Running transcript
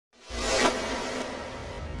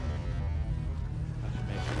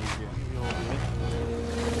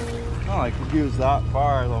like he was that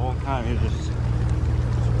far the whole time. He was just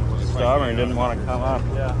stubborn, didn't want to come up.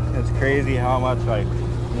 Yeah. It's crazy how much like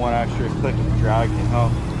one extra click of drag can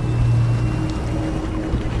help.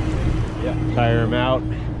 Yeah. Tire him out.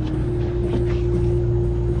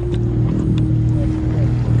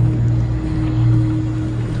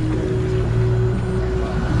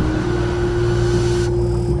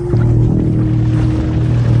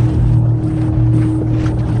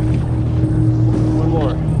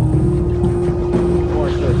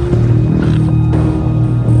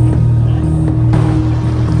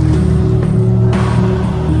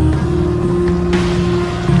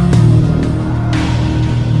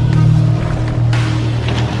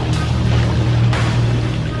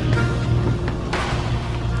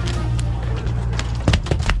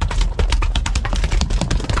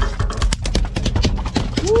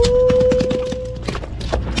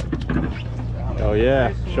 Oh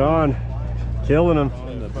yeah, Sean, killing him.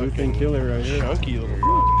 The bluefin killer right here. Chunky little bug.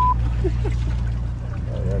 Oh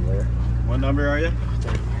yeah, there. What number are you?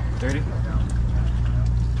 30.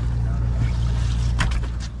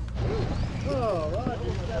 Oh, Roger,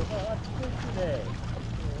 you got a fish today.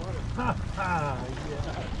 Ha ha!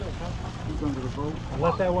 He's under the boat.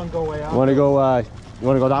 Let that one go way out. You want to go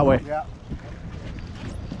that way? Yeah.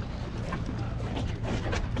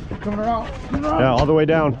 Coming around. Yeah, all the way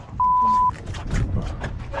down.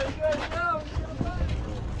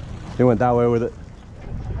 He went that way with it.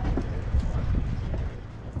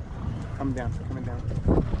 Coming down.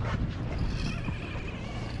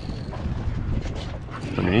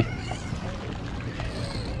 Underneath.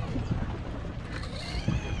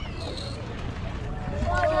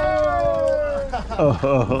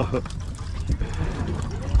 Oh.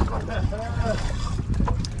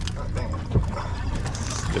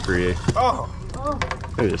 Slippery. Oh.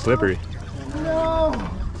 Maybe it's slippery. No.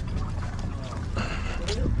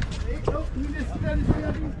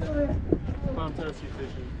 Contest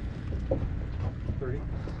fishing.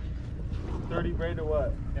 30 braid to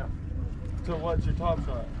what? Yeah. So what's your top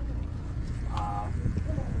shot?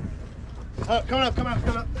 Coming up. Come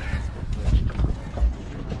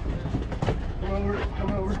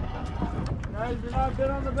over. Guys, you're not good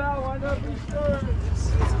on the bow. Wind up and start.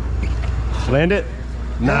 Land it.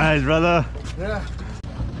 Nice, brother. Yeah.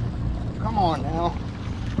 Come on now.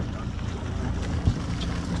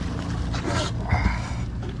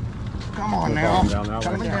 Come on now.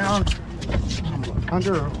 Coming down.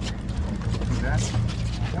 Under.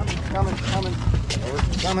 Coming.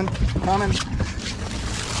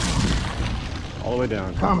 All the way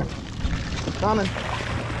down. Coming.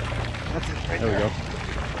 That's it. Right There we go.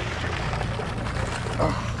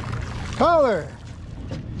 Color.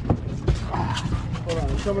 Hold on,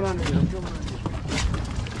 I'm coming under you.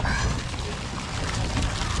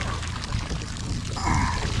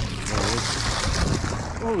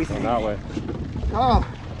 Oh, we Going that way. Oh.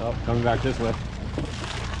 Oh, coming back this way.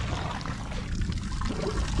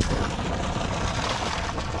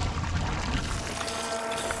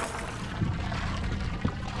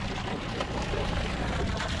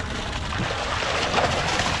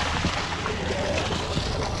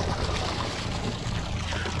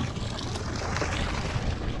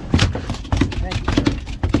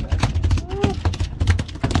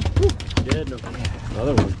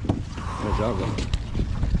 Another one. Good job, though.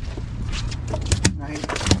 Nice.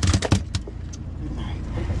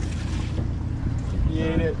 He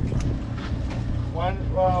ate it. What's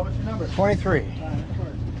your number? 23.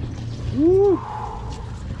 Woo!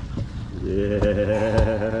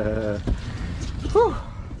 Yeah. Whew.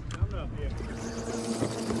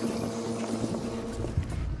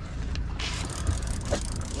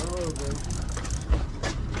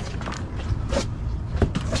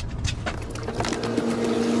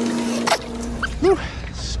 Whew.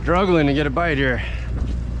 Struggling to get a bite here.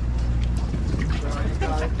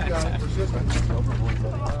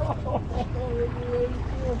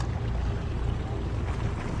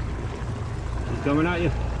 He's coming at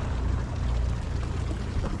you.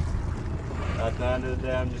 At the end of the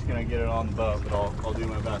day, I'm just gonna get it on the boat, but I'll do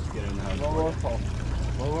my best to get it in the head. Lower pull.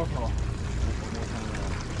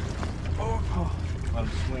 Let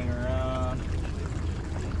him swing around.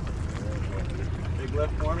 Big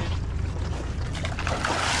lift for me.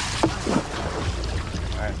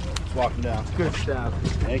 Alright, let's walk him down. Good stuff.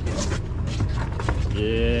 Thank you.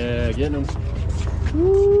 Yeah, getting him.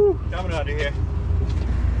 Woo! Coming under here.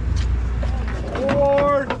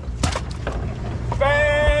 Lord!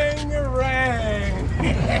 Bangarang!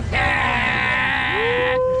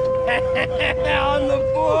 On the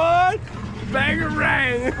board!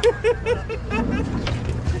 Bangarang!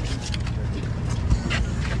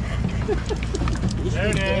 There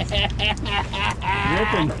it is.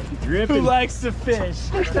 Dripping, dripping. Who likes to fish?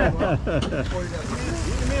 Give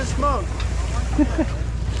me a smoke.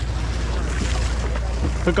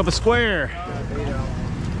 Hook up a square.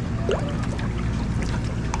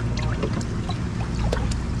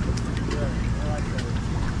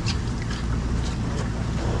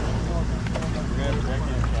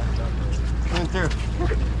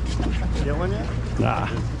 Get one yet? Nah,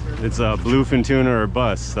 it's a bluefin tuna or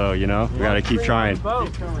bust, so you know we gotta keep trying.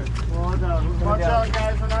 Watch out,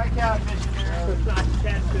 guys, we're not catfishing here. We're not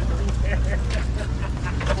catfishing here.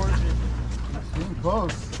 Getting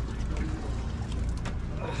close.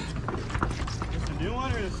 Is the new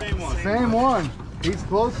one or the same one? Same one. He's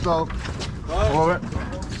close though.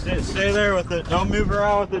 Stay there with it. Don't move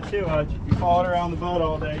around with it too much. If you follow it around the boat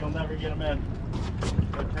all day, you'll never get him in.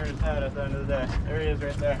 He'll turn his head at the end of the day. There he is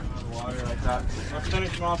right there. Water like that. Let's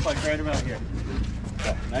finish him off like right about here.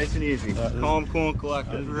 Okay. Nice and easy. Calm, cool, and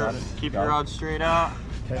collected. Keep your rod straight out.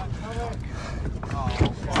 Okay. Oh,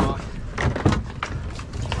 fuck.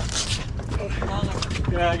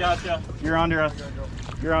 Yeah, I got you. You're under us.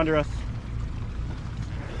 You're under us.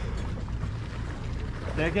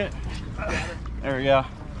 Take it. There we go.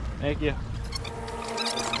 Thank you.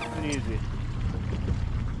 Nice and easy.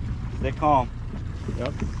 Stay calm.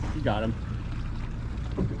 Yep, you got him.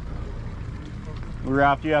 We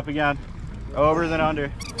wrapped you up again. Over then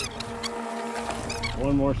under.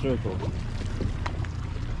 One more circle.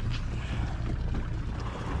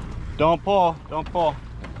 Don't pull. Don't pull.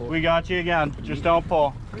 We got you again. Just don't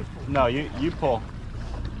pull. No, you pull.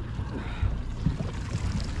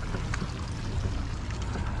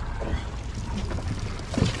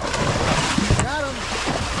 Got him.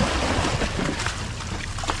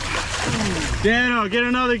 Dano, get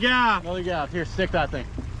another gap. Another gap. Here, stick that thing.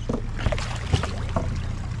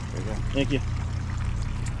 There you go. Thank you.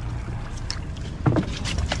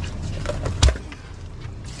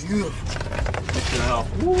 Beautiful.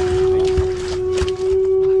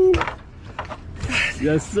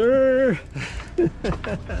 Yes, sir.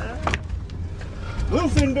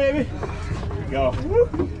 Bluefin, baby. There you go.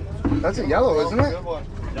 That's a yellow, isn't it?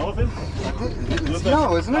 Yellowfin? It's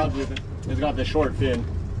yellow, isn't it? Bluefin. It's got the short fin.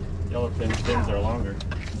 Yellowfin fins are longer.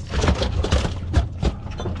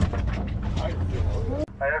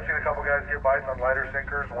 I have seen a couple guys get bites on lighter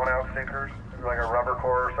sinkers, 1 ounce sinkers, like a rubber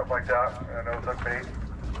core or something like that. I know it's hook bait.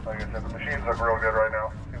 Like I said, the machines look real good right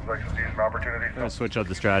now. Seems like some decent opportunities. I'm gonna switch up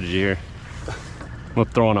the strategy here. We'll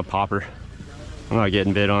throw on a popper. I'm not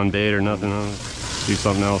getting bit on bait or nothing. I'll do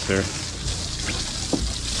something else here.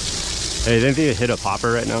 Hey, didn't you hit a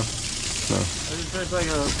popper right now? No. I just finished like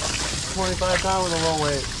a 25 pound with a low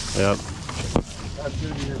weight. Yep. That's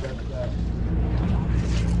good to hear about that.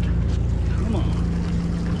 Come on.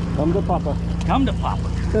 Come to Papa. Come to Papa.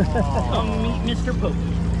 Come meet Mr. Pope.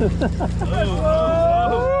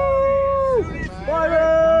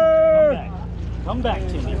 Come back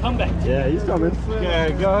to me. Come back to me. Yeah, he's coming. Yeah,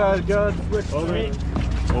 go ahead. Go ahead. Switch.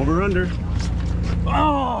 Over under.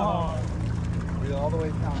 Oh! All the way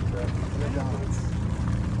down, Chris.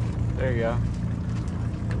 There you go.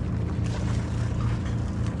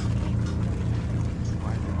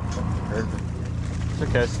 Perfect. It's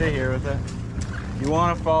okay. Stay here with it. You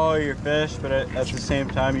want to follow your fish, but at the same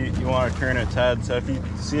time, you want to turn its head. So if you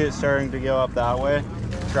see it starting to go up that way,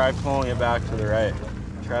 try pulling it back to the right.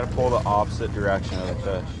 Try to pull the opposite direction of the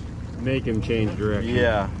fish. Make him change direction.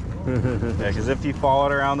 Yeah. Yeah, because if you follow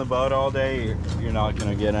it around the boat all day, you're not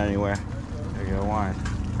going to get anywhere. There you go, wind.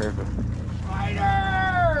 Perfect.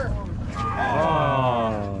 Fighter!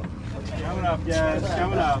 Oh. Coming up, guys.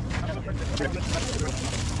 Coming up.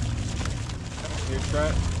 Here,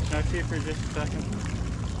 try see for just a second.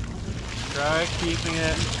 Try keeping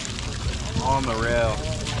it on the rail.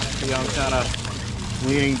 See, I'm kind of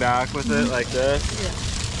leaning back with it like this,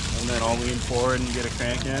 and then I'll lean forward and get a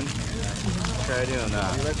crank in. Try doing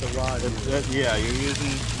that. You let the rod. Yeah,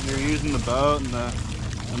 you're using the boat and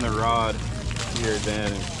the rod to your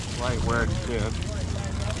advantage. Light works too.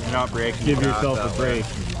 You're not breaking. Give yourself a break.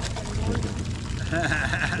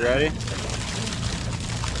 Ready?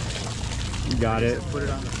 You got it. Put it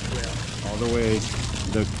on the rail. All the way.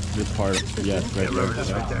 This part. Yes, right there.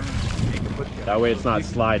 Just right there. You can put That way it's not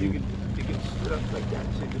sliding. You can sit up like that.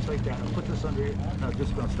 See, just like that. I'll put this under here. I'm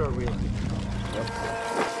just going to start reeling. Yep.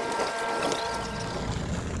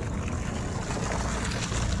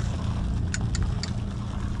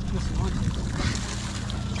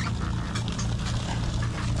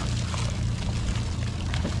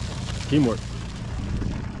 Teamwork.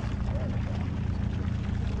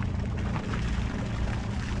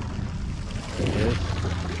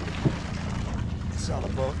 Saw the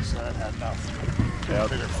boat, so that had enough. Yep.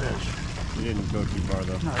 Bigger fish. You didn't go too far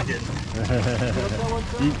though. No, I didn't.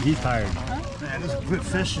 He's tired. Man, this is good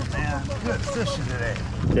fishing, man. Good fishing today.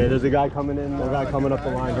 Okay, there's a guy coming in. A guy coming up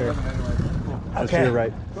the line here. That's to your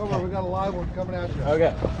right. Go on, we got a live one coming at you.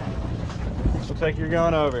 Okay. Looks like you're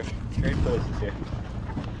going over. Great places here.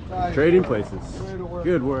 Nice. Trading places. Way to work.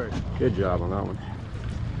 Good work. Good job on that one.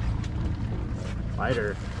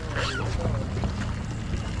 Lighter.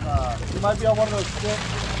 You might be on one of those sticks.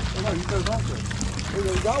 Oh, no, he goes on to it. Here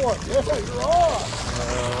you got one. Yeah, you're on.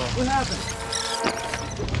 What happened?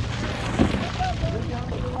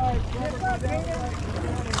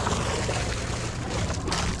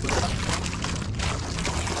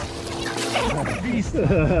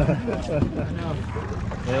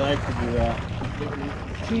 They like to do that.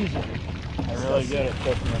 They're really good at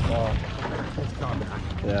catching us off. Let's come back.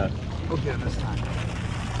 Yeah. We'll get him this time.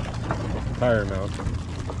 Tire mount.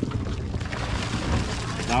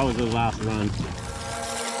 That was his last run.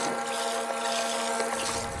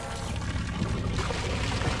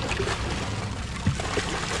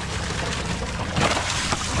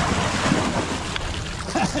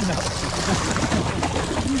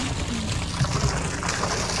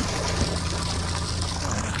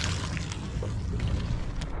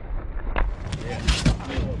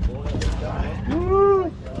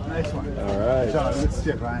 Nice one. All right. Good job. Good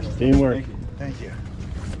stick, Ryan. Teamwork. Thank you.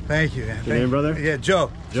 Thank you, man. Your name, brother? Yeah,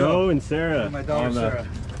 Joe. Joe and Sarah. My daughter, Sarah.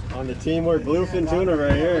 On the Teamwork Bluefin Tuna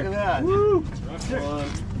right here. Look at that. Woo!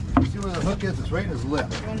 See where the hook is? It's right in his lip.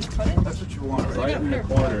 That's what you want, Right in the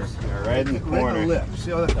corner. Yeah, right in the Right in the corner. lip.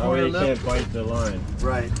 See how that That corner way you lip? can't bite the line.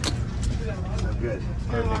 Right. Good.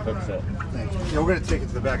 Perfect hook set. Thank you. Yeah, we're gonna take it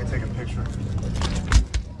to the back and take a picture.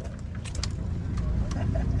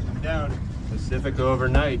 Down. Pacifica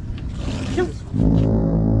overnight.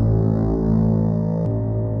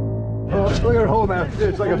 Oh, look at her holding that.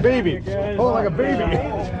 It's like a baby. Holding like a baby.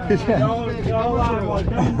 That's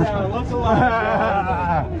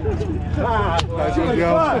what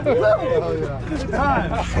Joe. Good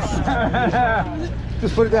time.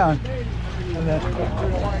 Just put it down.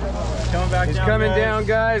 Coming back It's down, coming guys. down,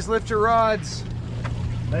 guys. Lift your rods.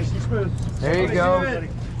 Nice and smooth. There you go.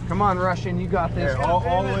 Come on, Russian. You got this. Here,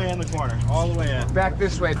 all the way in the corner. All the way in. Back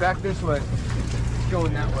this way. Back this way. It's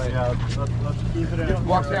going that way. Yeah, let's keep it in.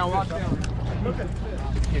 Walk down. Walk down.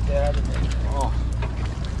 Get that. Oh.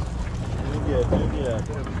 You're good. You're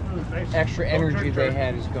good. Extra energy they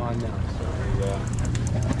had is gone now. There you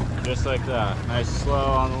go. Just like that. Nice slow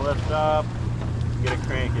on the lift up. Get it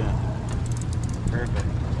cranking. Perfect.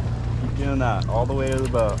 Keep doing that all the way to the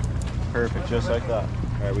boat. Perfect. Just like that.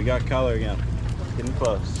 All right, we got color again. Getting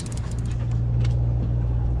close.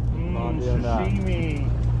 Keep on doing that.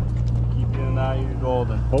 Keep doing that. You're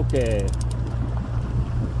golden. Okay.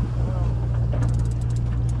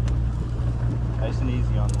 Nice and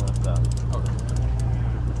easy on the lift up. Okay.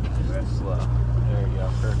 Just slow. There you go.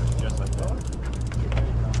 Perfect. Just like that.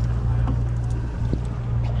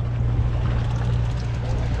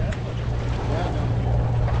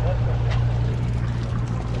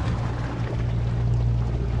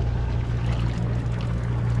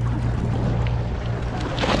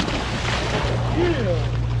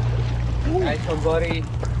 Nice one, buddy.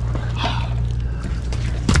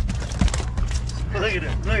 Look at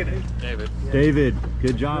it. Look at it. David,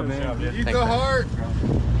 good job, man. Eat the heart.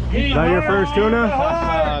 Is that your first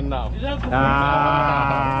tuna? No.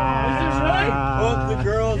 Oh, the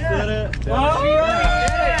girls did it. It's not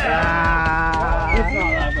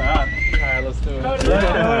that bad. Alright, let's do it. Let's do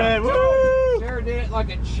it. Woo! Sarah did it like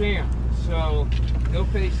a champ, so no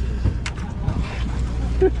faces.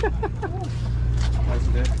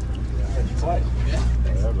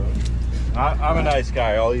 I'm a nice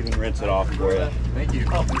guy. I'll even rinse it off for you. Thank you.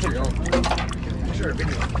 Sure,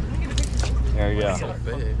 video. There you go.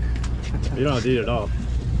 You don't need it all.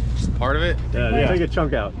 Part of it? Yeah, take a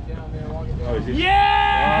chunk out.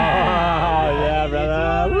 Yeah! Oh, yeah,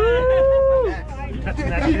 brother. Woo!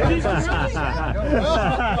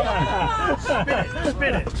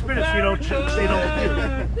 Spin it so you don't choke. They don't do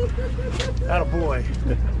it. Atta boy.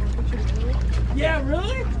 Yeah,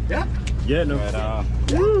 really? Yeah. Getting them. Right on.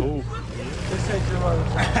 Woo.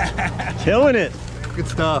 Killing it. Good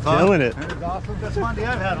stuff, huh? Killing it. That's awesome. Best Monday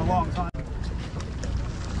I've had in a long time.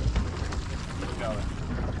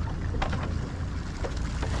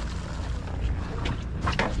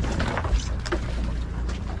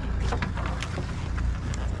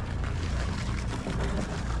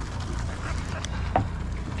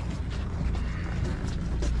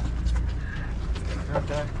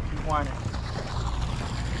 Okay, keep whining.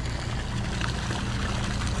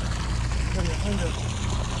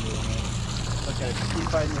 Okay, keep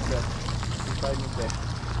fighting with this.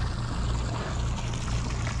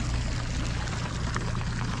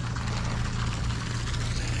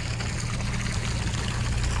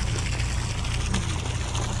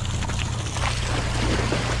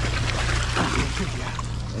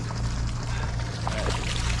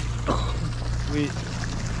 Sweet.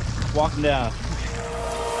 Walking down.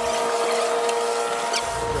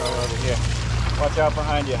 Throw over here. Watch out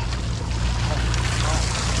behind you.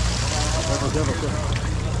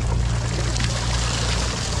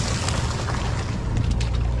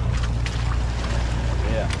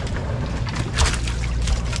 Yeah.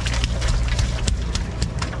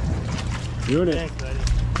 Doing it. Thanks, buddy.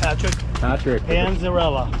 Patrick. Patrick.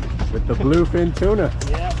 Panzarella. With the bluefin tuna.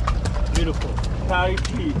 Yeah. Beautiful. Howdy,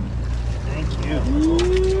 Pete. Thank you.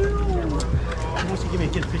 Why don't you give me a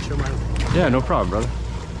good picture of mine? Yeah, no problem, brother.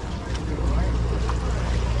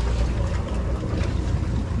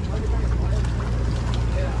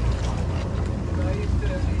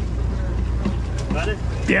 Got it?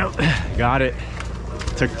 Yep. Got it.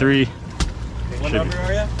 Took 3. What Should number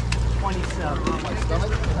are you?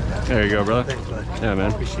 27. There you go, brother. Thanks, bud. Yeah,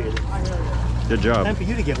 man. Appreciate it. Good job. Time for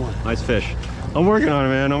you to get one. Nice fish. I'm working on it,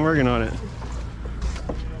 man. I'm working on it.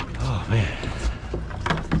 Oh, man.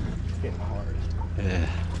 It's getting hard. Yeah.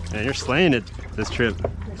 Man, you're slaying it this trip.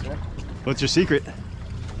 What's your secret?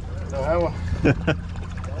 No, A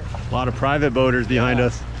lot of private boaters behind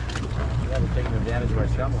us. yeah, we're taking advantage of our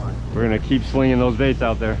chum line. We're gonna keep slinging those baits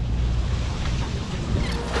out there.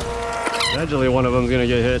 Eventually one of them's gonna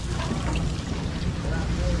get hit.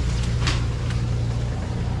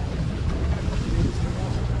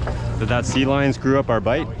 Did that sea lion screw up our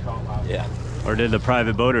bite? Yeah. Or did the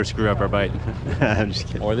private boater screw up our bite? I'm just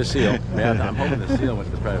kidding. Or the seal. Yeah, I'm hoping the seal went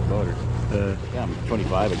to the private boater. Yeah, I'm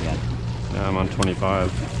 25 again. Yeah, I'm on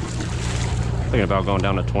 25. Thinking about going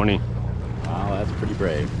down to 20. Wow, that's pretty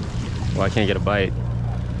brave. Well, I can't get a bite.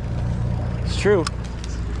 It's true.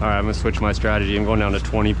 All right, I'm gonna switch my strategy. I'm going down to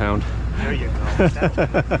 20 pound. There you go.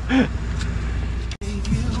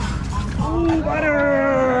 Ooh,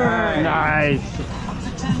 butter! Nice.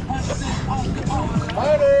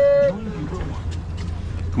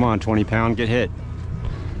 Come on, 20 pound, get hit.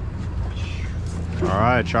 All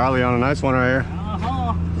right, Charlie on a nice one right here.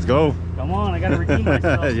 Let's go. Come on, I gotta redeem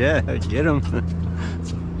myself. Yeah, get him.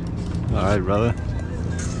 All right, brother.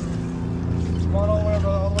 Come on, all the way up,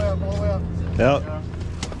 all the way up, all the way up. Yep.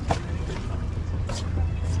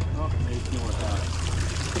 Oh, maybe 2 more times.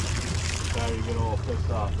 Sorry, you get all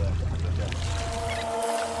pissed off there. Okay.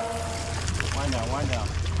 Wind down, wind down.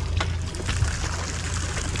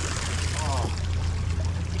 Oh.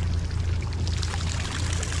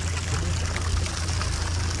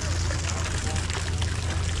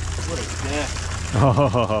 What a dick.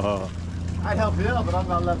 Oh, I'd help you out, but I'm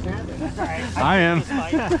not left-handed. I am.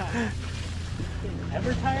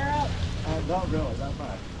 Ever tire out? Not really, not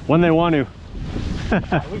much. When they want to.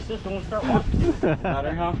 I wish this one would start walking.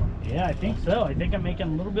 Better, huh? Yeah, I think so. I think I'm making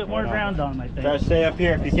a little bit more ground on him, I think. Try to stay up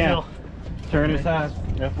here if you can. Still. Turn his head.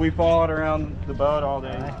 If we followed around the boat all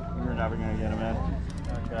day, we're never going to get him in.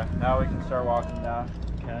 Okay, now we can start walking down.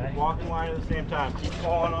 Okay. Walking line at the same time. Keep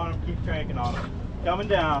falling on him, keep cranking on him. Coming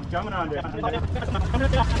down, coming under.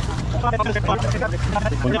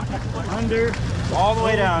 Under. All the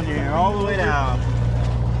way down here, all the way down.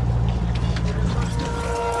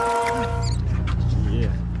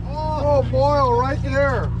 Yeah. Oh, boil right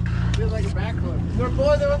there. Feels like a backflip. They're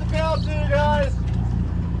boiling with the paddle too, guys.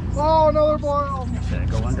 Oh, another boil. Should I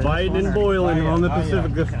go under? Biting and boiling on the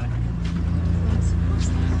Pacifica. Okay.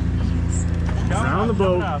 Around the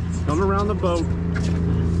boat. Come around the boat.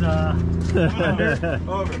 It's,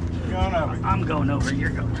 Over, going over. I'm going over.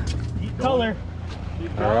 You're going. Deep color.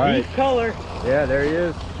 All right. Deep color. Yeah, there he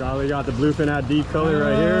is. Charlie got the bluefin at deep color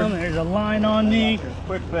right here. There's a line on me.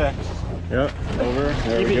 Quick fix. Yep. Over.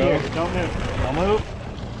 There Keep we it go. here. Don't move. Don't move.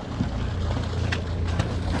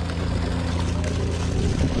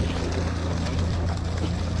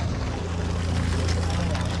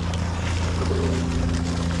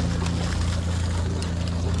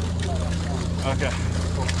 Okay.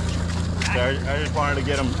 So I just wanted to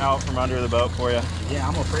get him out from under the boat for you. Yeah,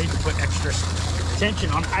 I'm afraid to put extra tension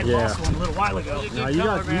on. I lost one a little while ago. No, you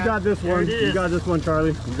got this one. it is. You got this one,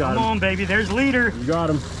 Charlie. You got Come him. on, baby. There's leader. You got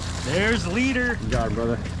him. There's leader. You got him,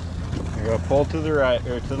 brother. You're going to pull to the right,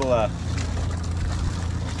 or to the left.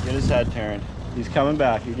 Get his head turned. He's coming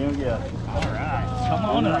back. You're doing good. All right. Come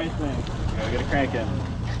on the up. right thing. Gotta get a crank in.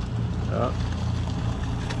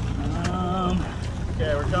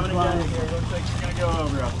 Okay, we're coming again here. Looks like he's gonna go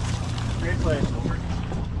over us. Great place.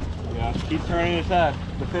 Yeah, keep turning his head.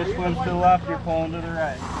 The fish swims to the left, you're pulling to the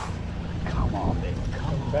right. Come on, baby.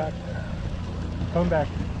 Come back. Come back.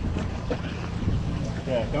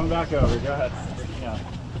 Okay, coming back over. Go ahead. Yeah.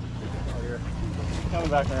 Coming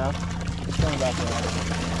back around. Coming back around.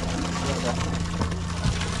 Okay.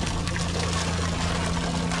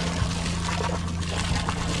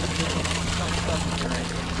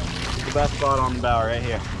 The best spot on the bow right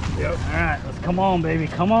here. Yep. All right, let's come on, baby.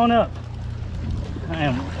 Come on up.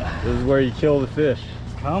 This is where you kill the fish.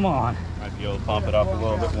 Come on. Might be able to pump it up a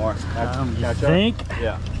little bit more. You think?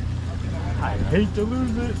 Yeah. I hate to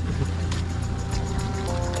lose it.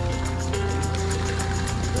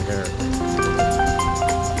 The hair.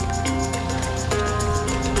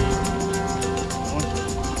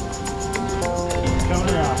 Coming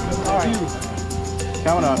around. All right.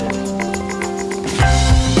 Coming on.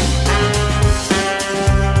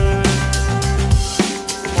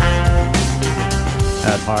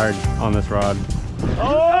 That's hard on this rod.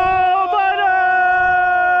 Oh,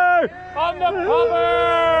 buddy! On the cover!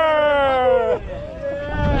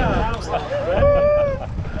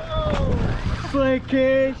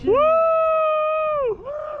 Vacation! Woo!